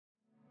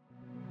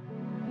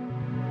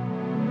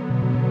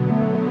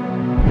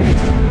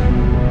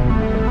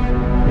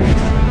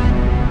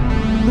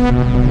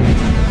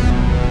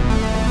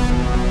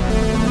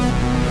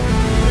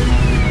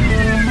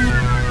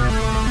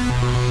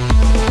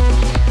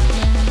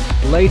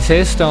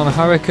Latest on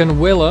Hurricane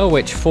Willa,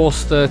 which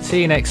Force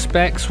 13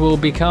 expects will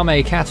become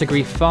a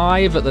Category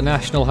 5 at the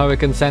National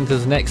Hurricane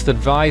Center's next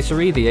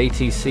advisory. The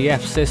ATCF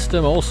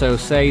system also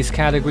says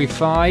Category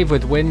 5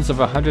 with winds of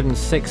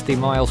 160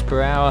 miles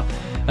per hour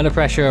and a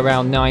pressure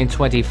around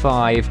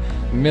 925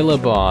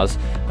 millibars.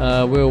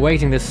 We were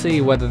waiting to see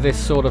whether this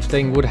sort of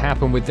thing would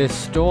happen with this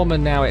storm,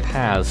 and now it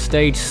has.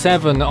 Stage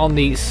 7 on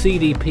the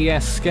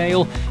CDPS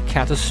scale,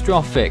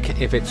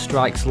 catastrophic if it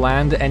strikes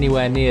land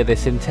anywhere near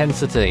this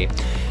intensity.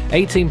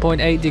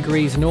 18.8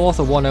 degrees north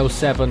or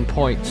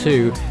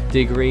 107.2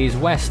 degrees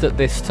west at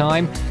this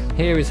time.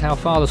 Here is how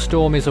far the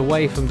storm is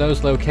away from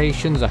those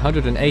locations: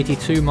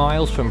 182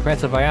 miles from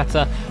Puerto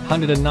Vallarta,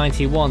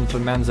 191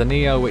 from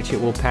Manzanillo, which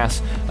it will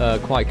pass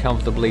quite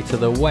comfortably to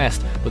the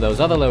west. But those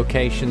other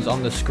locations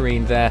on the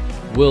screen there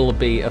will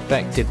be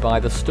affected by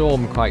the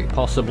storm, quite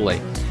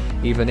possibly,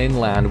 even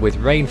inland with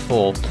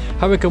rainfall.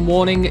 Hurricane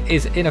warning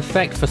is in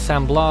effect for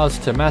San Blas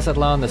to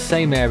Mazatlan. The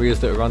same areas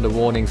that were under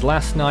warnings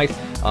last night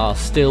are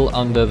still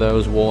under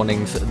those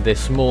warnings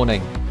this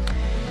morning.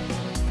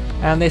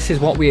 And this is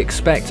what we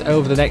expect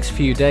over the next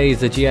few days.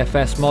 The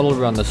GFS model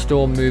run, the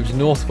storm moves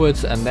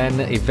northwards and then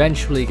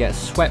eventually gets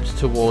swept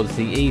towards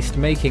the east,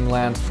 making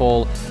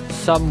landfall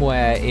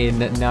somewhere in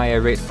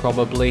Nayarit,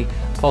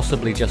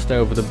 possibly just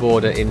over the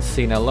border in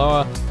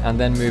Sinaloa, and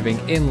then moving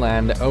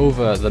inland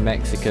over the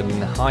Mexican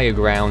higher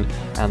ground,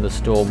 and the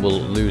storm will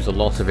lose a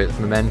lot of its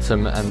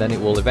momentum, and then it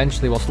will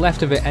eventually, what's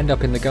left of it, end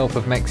up in the Gulf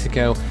of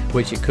Mexico,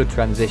 which it could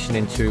transition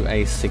into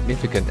a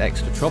significant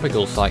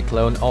extratropical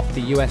cyclone off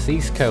the US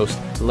East Coast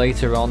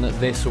later on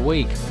this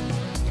week.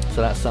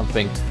 So that's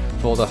something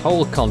for the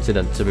whole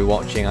continent to be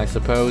watching, I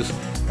suppose,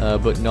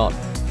 but not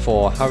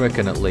for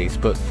hurricane at least.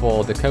 But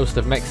for the coast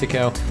of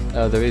Mexico,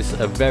 there is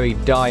a very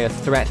dire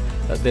threat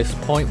at this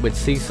point, with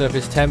sea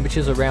surface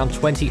temperatures around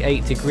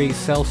 28 degrees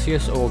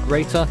Celsius or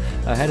greater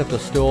ahead of the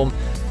storm.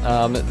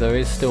 There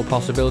is still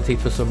possibility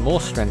for some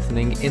more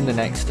strengthening in the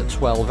next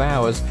 12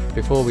 hours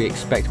before we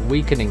expect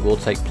weakening will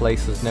take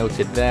place, as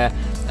noted there,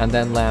 and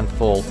then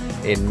landfall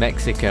in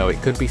Mexico.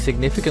 It could be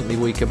significantly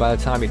weaker by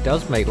the time it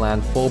does make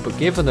landfall, but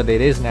given that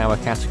it is now a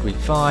Category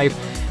 5,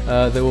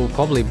 there will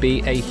probably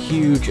be a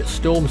huge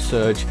storm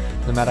surge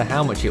no matter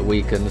how much it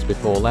weakens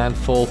before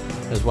landfall,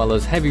 as well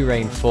as heavy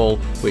rainfall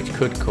which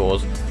could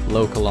cause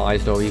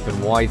localized or even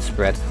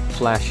widespread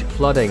flash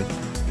flooding.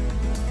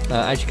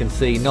 As you can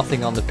see,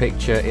 nothing on the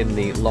picture in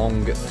the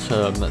long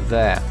term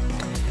there.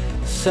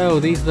 So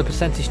these are the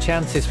percentage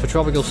chances for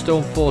tropical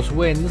storm force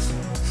winds.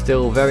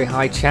 Still very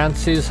high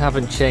chances,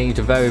 haven't changed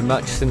very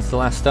much since the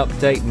last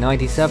update.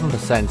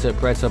 97% at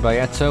Puerto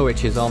Vallarta,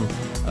 which is on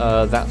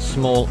that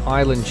small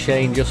island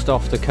chain just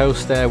off the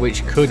coast there,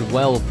 which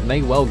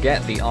may well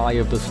get the eye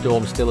of the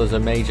storm still as a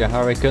major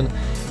hurricane,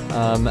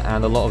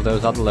 and a lot of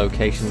those other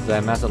locations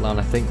there. Mazatlan,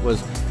 I think,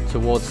 was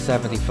towards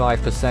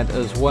 75%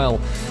 as well.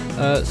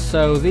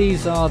 So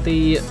these are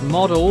the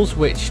models,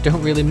 which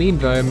don't really mean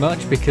very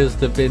much because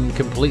they've been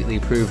completely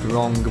proved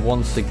wrong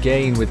once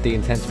again with the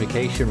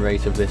intensification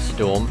rate of this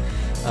storm.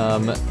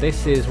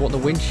 This is what the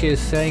wind shear is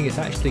saying. It's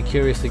actually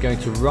curiously going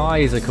to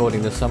rise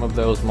according to some of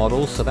those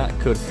models, so that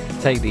could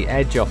take the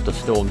edge off the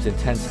storm's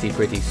intensity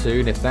pretty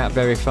soon if that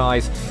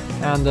verifies.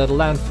 And the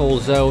landfall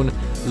zone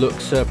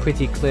looks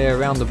pretty clear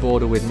around the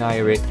border with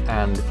Nayarit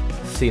and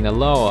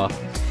Sinaloa.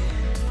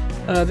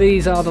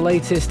 These are the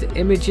latest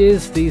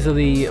images. These are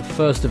the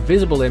first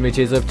visible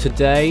images of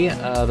today.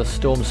 The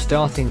storm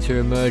starting to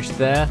emerge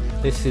there.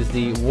 This is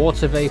the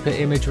water vapor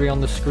imagery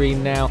on the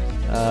screen now.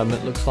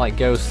 It looks like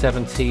GOES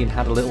 17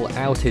 had a little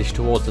outage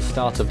towards the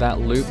start of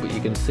that loop, but you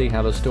can see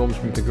how the storm's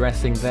been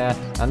progressing there.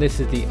 And this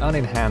is the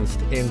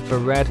unenhanced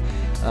infrared.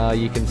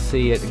 You can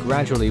see it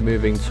gradually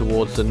moving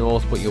towards the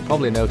north, but you'll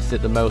probably notice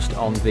it the most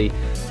on the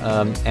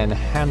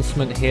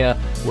enhancement here,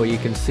 where you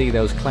can see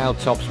those cloud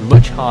tops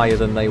much higher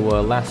than they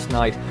were last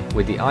night,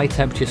 with the eye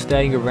temperature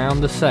staying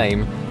around the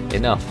same,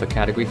 enough for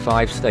Category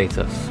 5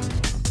 status.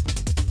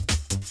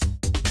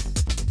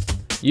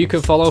 You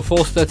can follow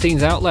Force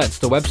 13's outlets,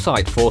 the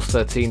website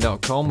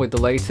force13.com, with the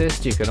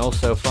latest. You can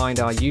also find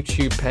our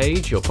YouTube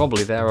page. You're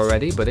probably there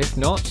already, but if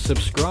not,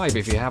 subscribe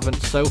if you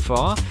haven't so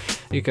far.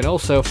 You can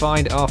also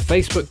find our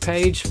Facebook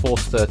page,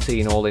 Force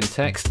 13 all in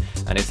text,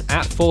 and it's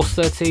at Force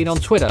 13 on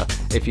Twitter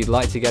if you'd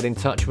like to get in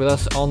touch with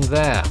us on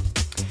there.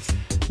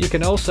 You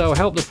can also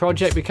help the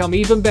project become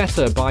even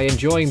better by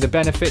enjoying the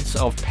benefits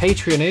of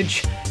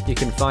patronage. You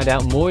can find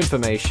out more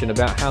information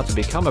about how to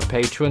become a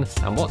patron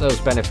and what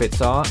those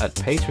benefits are at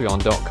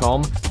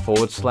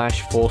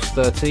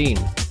patreon.com/Force13.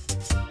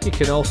 You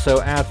can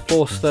also add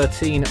Force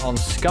 13 on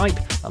Skype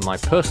and my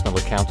personal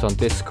account on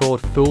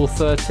Discord,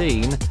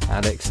 Fool13,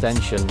 at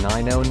extension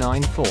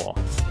 9094.